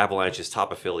Colorado Avalanche's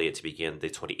top affiliate to begin the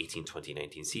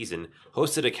 2018-2019 season,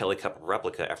 hosted a Kelly Cup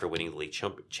replica after winning the league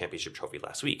championship trophy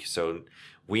last week. So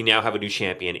we now have a new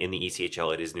champion in the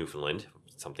ECHL. It is Newfoundland,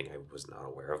 something I was not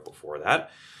aware of before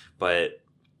that. But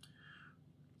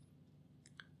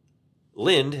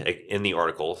Lind, in the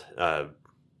article,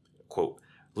 quote,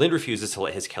 "Lind refuses to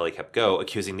let his Kelly Cup go,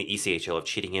 accusing the ECHL of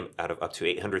cheating him out of up to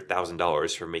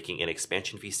 $800,000 for making an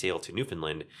expansion fee sale to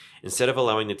Newfoundland instead of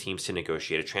allowing the teams to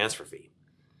negotiate a transfer fee.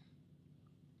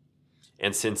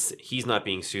 And since he's not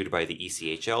being sued by the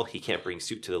ECHL, he can't bring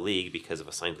suit to the league because of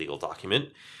a signed legal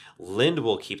document. Lind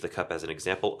will keep the cup as an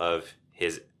example of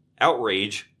his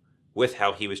outrage with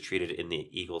how he was treated in the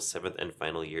Eagles' 7th and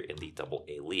final year in the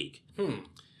AA League."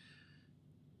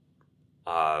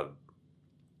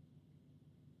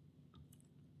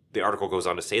 The article goes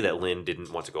on to say that Lind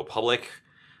didn't want to go public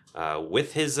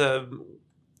with his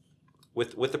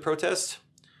with the protest,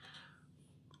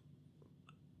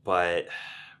 but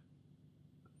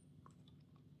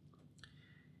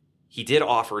he did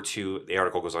offer to. The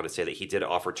article goes on to say that he did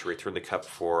offer to return the cup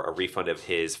for a refund of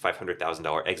his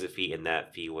 $500,000 exit fee, and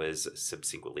that fee was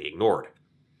subsequently ignored.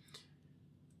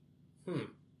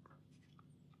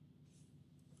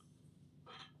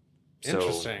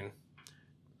 Interesting.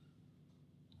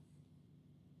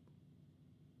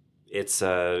 It's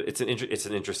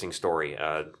an interesting story.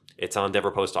 It's on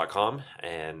DenverPost.com,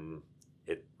 and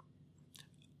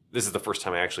this is the first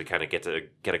time I actually kind of get to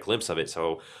get a glimpse of it.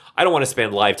 So I don't want to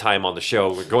spend live time on the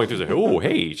show going through oh,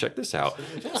 hey, check this out.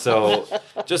 So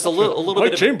just a little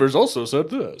Mike bit. Chambers also said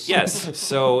this. Yes.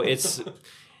 So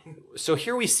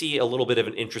here we see a little bit of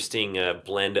an interesting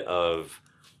blend of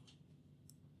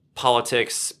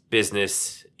politics,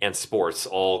 business, and sports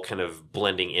all kind of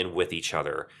blending in with each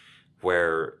other,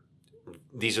 where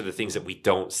these are the things that we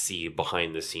don't see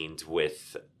behind the scenes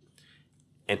with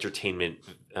entertainment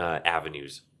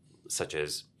avenues, such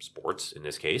as sports in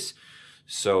this case.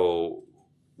 So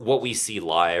what we see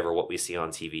live or what we see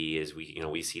on TV is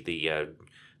we see they're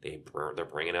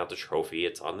bringing out the trophy.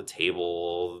 It's on the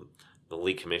table. The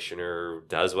league commissioner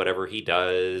does whatever he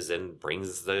does and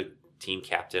brings the team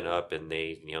captain up, and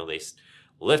they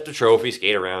lift the trophy,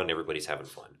 skate around, and everybody's having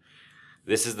fun.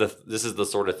 This is the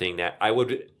sort of thing that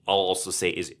I'll also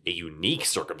say is a unique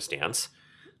circumstance,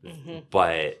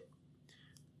 but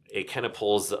it kind of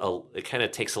puts a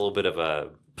little bit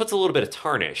of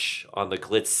tarnish on the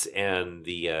glitz and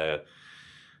the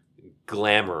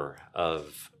glamour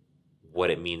of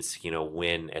what it means to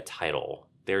win a title.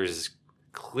 There's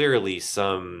clearly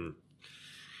some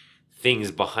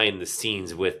things behind the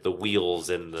scenes with the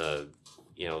wheels and the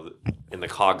in the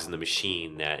cogs in the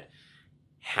machine that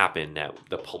happen that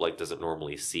the public doesn't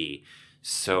normally see.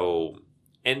 So,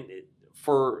 and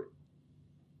for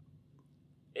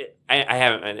I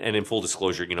haven't, and in full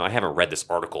disclosure, I haven't read this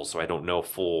article, so I don't know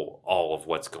all of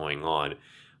what's going on.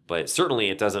 But certainly,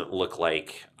 it doesn't look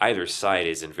like either side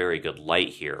is in very good light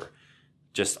here,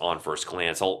 just on first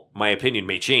glance. My opinion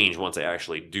may change once I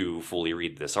actually do fully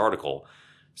read this article.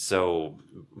 So,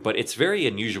 but it's very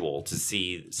unusual to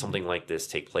see something like this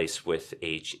take place with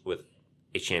a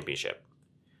championship.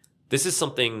 This is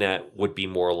something that would be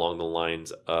more along the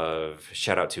lines of,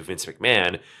 shout out to Vince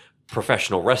McMahon,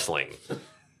 professional wrestling,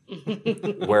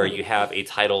 where you have a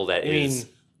title that is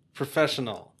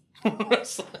professional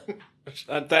wrestling.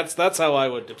 That's how I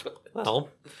would put it. Well,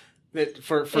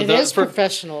 it is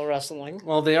professional wrestling.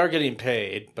 Well, they are getting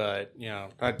paid, but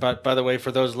But by the way,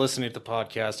 for those listening to the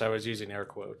podcast, I was using air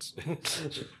quotes.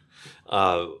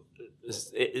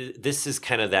 This is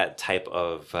kind of that type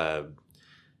of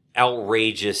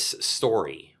outrageous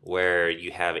story where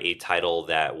you have a title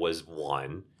that was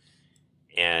won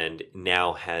and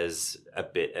now has a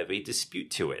bit of a dispute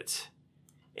to it.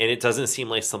 And it doesn't seem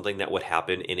like something that would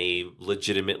happen in a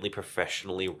legitimately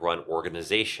professionally run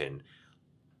organization.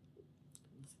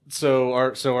 So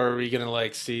are we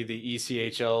gonna see the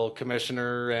ECHL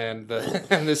commissioner and the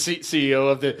CEO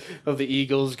of the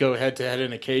Eagles go head to head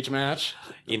in a cage match?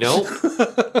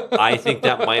 I think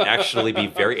that might actually be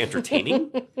very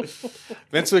entertaining.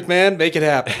 Vince McMahon, make it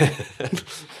happen.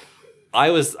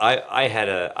 I was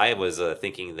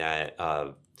thinking that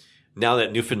now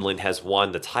that Newfoundland has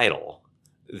won the title,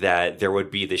 that there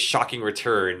would be this shocking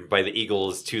return by the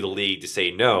Eagles to the league to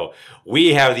say, no,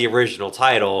 we have the original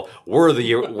title. We're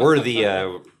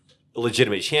the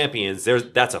legitimate champions.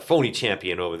 That's a phony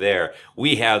champion over there.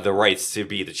 We have the rights to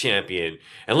be the champion.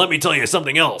 And let me tell you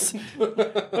something else.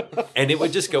 And it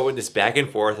would just go in this back and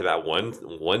forth about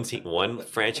one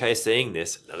franchise saying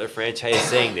this, another franchise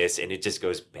saying this, and it just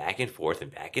goes back and forth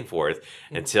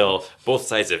until both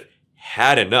sides have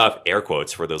had enough, air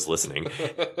quotes for those listening,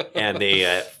 and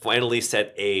they finally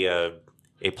set a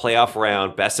playoff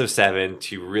round, best of 7,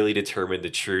 to really determine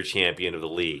the true champion of the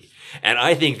league. And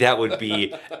I think that would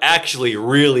be actually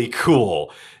really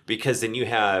cool, because then you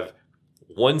have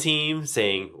one team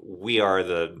saying we're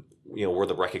the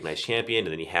recognized champion,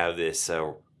 and then you have this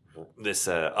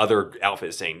other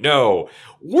outfit saying, no,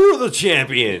 we're the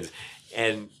champions,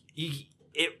 and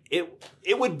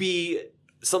it would be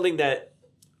something that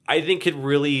I think could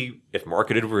really, if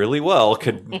marketed really well,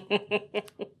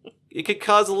 it could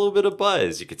cause a little bit of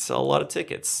buzz. You could sell a lot of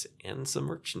tickets and some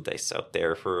merchandise out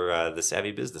there for the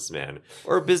savvy businessman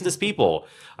or business people.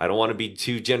 I don't want to be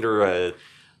too gender,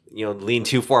 lean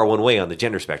too far one way on the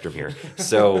gender spectrum here.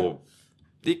 So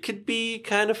it could be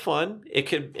kind of fun. They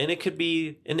could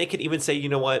even say, you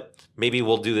know what, maybe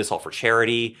we'll do this all for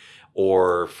charity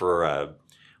or for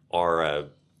our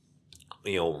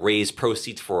raise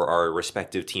proceeds for our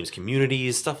respective teams'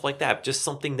 communities, stuff like that. Just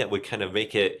something that would kind of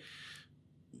make it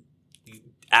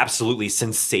absolutely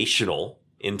sensational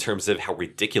in terms of how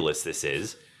ridiculous this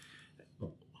is,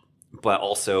 but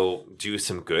also do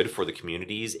some good for the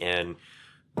communities. And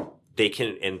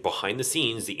and behind the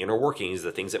scenes, the inner workings,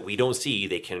 the things that we don't see,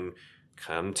 they can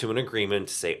come to an agreement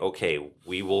to say, okay,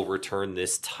 we will return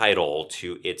this title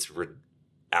to its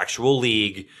actual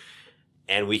league.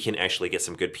 And we can actually get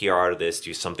some good PR out of this,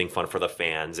 do something fun for the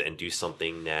fans, and do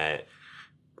something that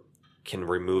can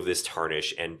remove this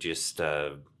tarnish, and just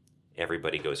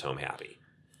everybody goes home happy.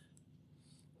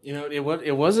 It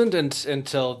wasn't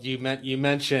until you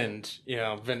mentioned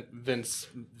Vince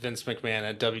McMahon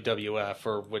at WWF,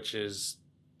 or which is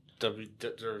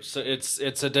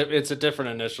it's a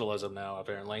different initialism now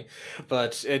apparently,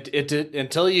 but it did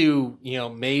until you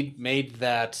made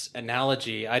that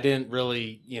analogy. I didn't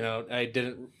really I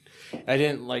didn't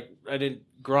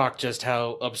grok just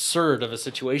how absurd of a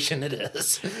situation it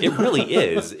is. It really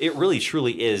is. It really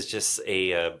truly is just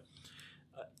if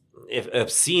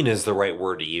obscene is the right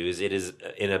word to use, it is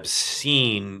an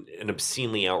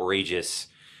obscenely outrageous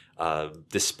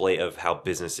display of how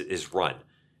business is run.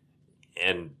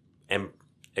 And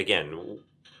again,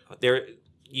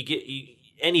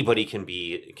 anybody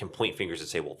can point fingers and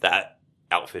say, well, that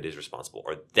outfit is responsible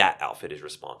or that outfit is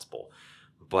responsible,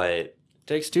 but it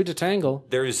takes two to tangle.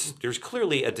 There's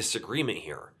clearly a disagreement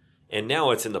here, and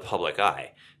now it's in the public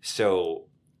eye. So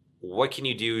what can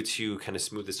you do to kind of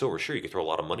smooth this over? Sure, you can throw a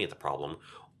lot of money at the problem,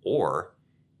 or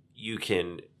you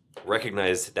can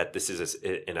recognize that this is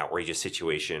an outrageous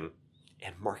situation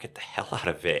and market the hell out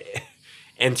of it.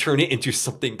 And turn it into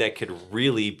something that could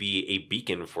really be a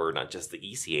beacon for not just the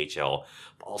ECHL,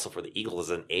 but also for the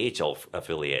Eagles as an AHL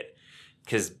affiliate.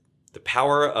 because the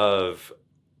power of,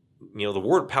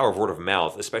 the power of word of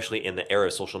mouth, especially in the era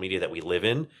of social media that we live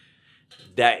in,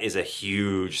 that is a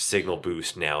huge signal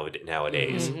boost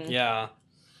nowadays. Mm-hmm. Yeah.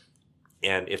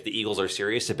 And if the Eagles are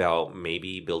serious about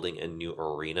maybe building a new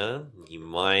arena, you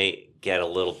might get a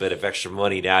little bit of extra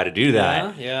money now to do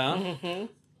that. Yeah. Mm-hmm.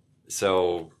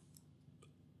 So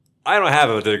I don't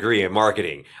have a degree in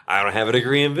marketing. I don't have a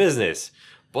degree in business,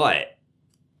 but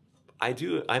I'm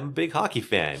a big hockey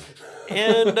fan.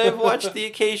 And I've watched the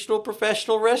occasional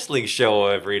professional wrestling show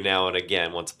every now and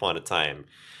again, once upon a time.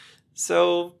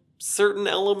 So certain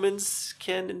elements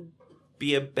can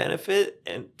be a benefit,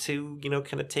 and to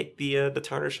kind of take the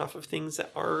tarnish off of things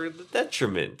that are the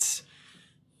detriment.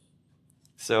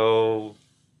 So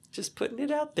just putting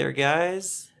it out there,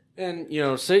 guys. And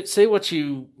say what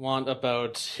you want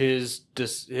about his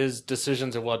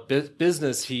decisions and what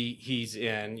business he's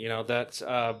in.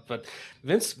 But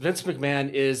Vince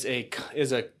McMahon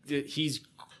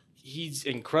he's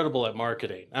incredible at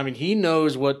marketing. I mean, he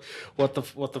knows what the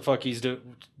fuck he's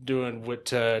doing with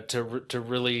to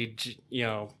really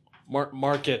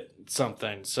market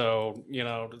something. So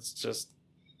it's just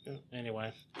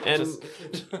anyway. And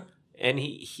and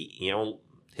he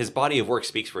his body of work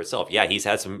speaks for itself. Yeah, he's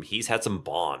had some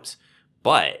bombs,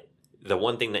 but the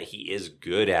one thing that he is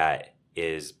good at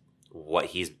is what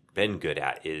he's been good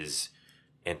at is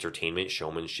entertainment,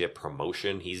 showmanship,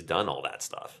 promotion. He's done all that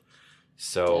stuff.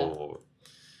 So,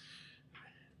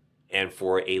 and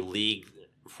for a league,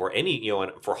 for any,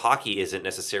 for hockey isn't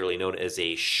necessarily known as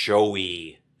a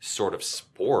showy sort of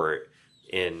sport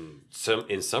in some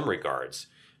regards.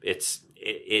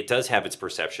 It does have its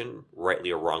perception, rightly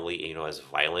or wrongly, as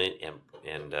violent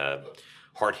and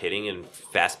hard hitting and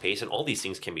fast paced, and all these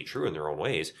things can be true in their own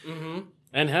ways,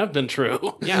 and have been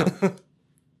true. Yeah,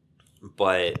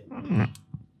 but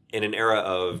in an era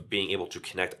of being able to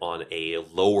connect on a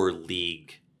lower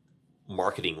league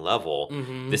marketing level,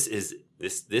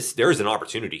 there is an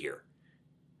opportunity here.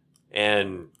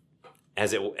 And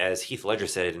as Heath Ledger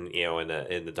said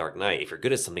in the Dark Knight, if you're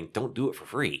good at something, don't do it for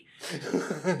free.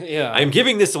 Yeah. I'm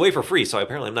giving this away for free, so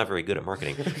apparently I'm not very good at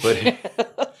marketing.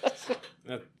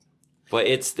 But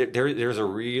it's there is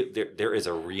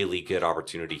a really good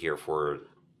opportunity here for.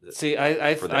 See,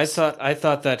 I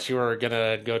thought that you were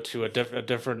gonna go to a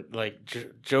different like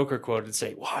Joker quote and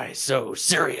say, "Why so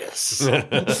serious?"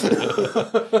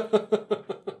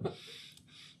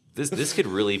 This could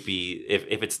really be,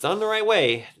 if it's done the right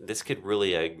way, this could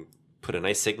really put a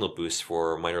nice signal boost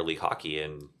for minor league hockey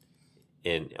and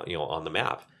on the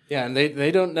map. Yeah, and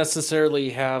they don't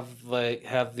necessarily have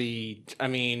the. I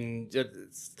mean, the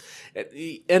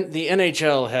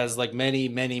NHL has like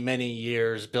many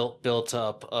years built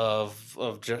up of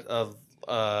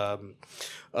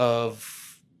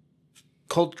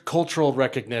cultural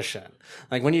recognition.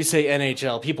 Like when you say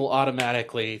NHL, people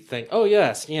automatically think, "Oh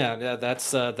yes, yeah,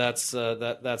 that's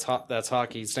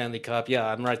hockey, Stanley Cup." Yeah,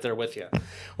 I'm right there with you.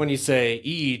 When you say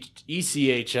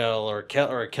ECHL or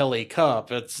Kelly Cup,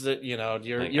 it's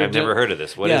you're I've never heard of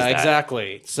this. What is that? Yeah,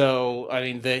 exactly. So I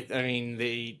mean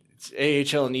the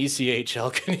AHL and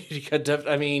ECHL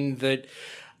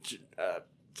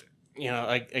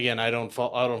I don't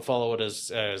follow it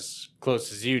as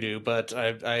close as you do, but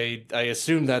I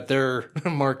assume that their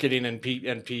marketing and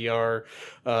PR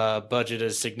budget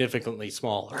is significantly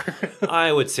smaller.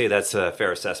 I would say that's a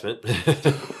fair assessment.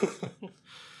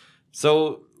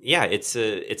 So yeah, it's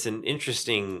an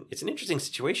interesting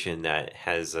situation that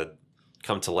has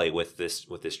come to light with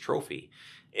this trophy.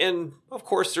 And of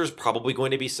course, there's probably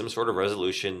going to be some sort of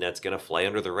resolution that's going to fly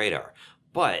under the radar.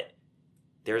 But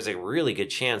there's a really good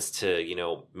chance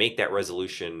to, make that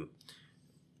resolution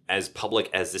as public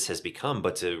as this has become,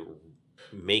 but to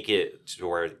make it to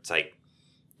where it's like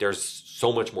there's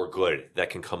so much more good that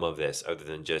can come of this other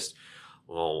than just,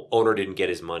 well, owner didn't get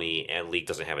his money and league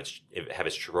doesn't have its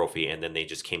trophy, and then they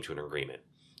just came to an agreement.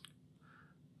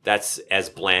 That's as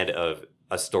bland of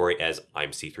a story as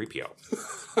I'm C-3PO.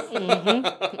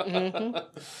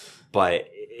 But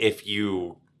if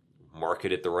you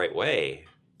market it the right way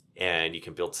and you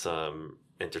can build some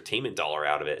entertainment dollar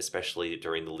out of it, especially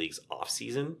during the league's off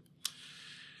season,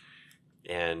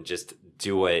 and just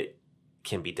do what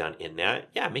can be done in that,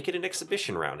 make it an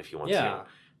exhibition round if you want to.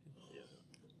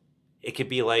 It could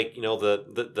be like,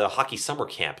 the hockey summer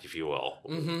camp, if you will.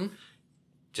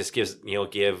 Just give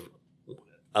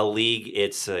a league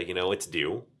its its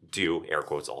due air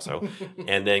quotes also,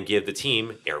 and then give the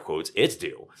team air quotes its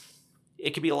due.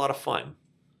 It could be a lot of fun.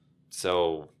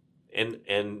 So,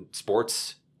 and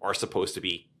sports are supposed to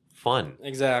be fun,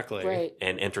 Exactly. Right.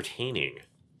 and entertaining.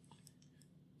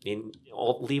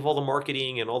 leave all the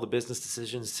marketing and all the business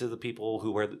decisions to the people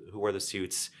who wear the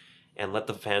suits, and let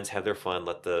the fans have their fun.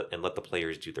 Let the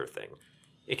players do their thing.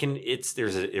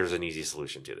 There's an easy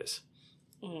solution to this.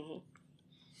 Mm-hmm.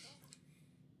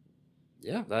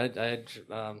 Yeah,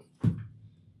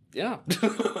 yeah.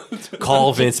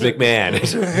 Call Vince McMahon. Yeah,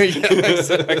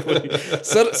 exactly.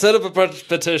 Set up a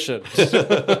petition.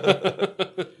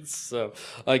 So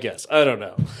I guess I don't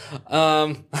know.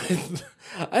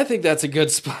 I think that's a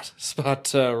good spot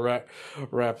to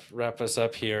wrap us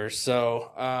up here.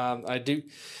 So I do.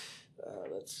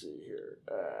 Let's see here.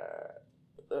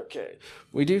 Okay,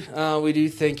 we do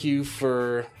thank you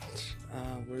for.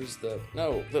 Where's the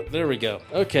there we go.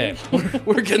 Okay,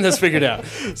 we're getting this figured out.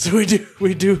 So we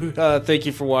do thank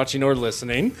you for watching or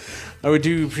listening. We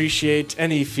do appreciate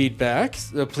any feedback.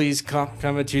 Please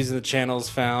comment using the channels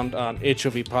found on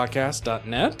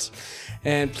hovpodcast.net,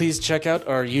 and please check out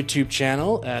our YouTube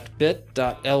channel at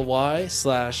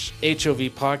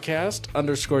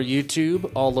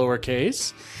bit.ly/hovpodcast_YouTube, all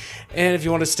lowercase. And if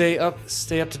you want to stay up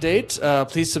to date,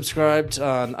 please subscribe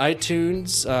on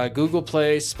iTunes, Google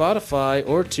Play, Spotify,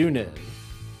 or TuneIn.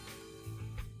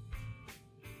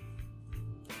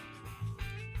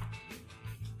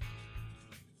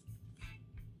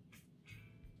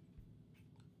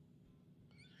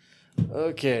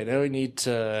 Okay, now we need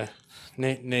to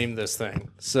name this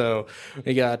thing. So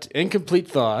we got Incomplete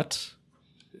Thought,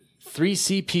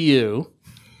 3CPU,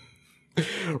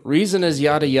 Reason is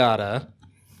Yada Yada,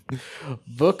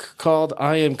 book called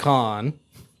I Am Khan,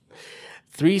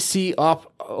 3C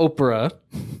Opera.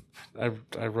 I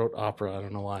wrote opera, I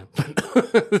don't know why.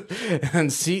 And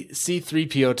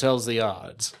C3PO tells the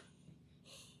odds.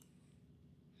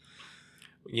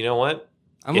 You know what?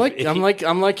 I'm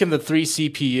liking the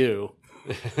 3CPU.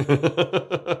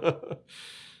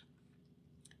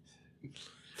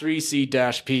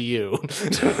 3C-PU.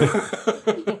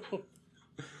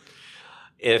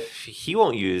 If he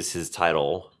won't use his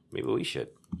title, maybe we should.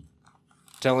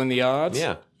 Telling the odds?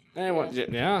 Yeah.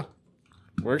 Yeah.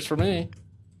 Works for me.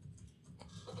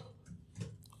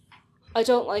 I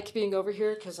don't like being over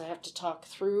here because I have to talk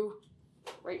through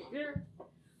right here.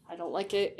 I don't like it.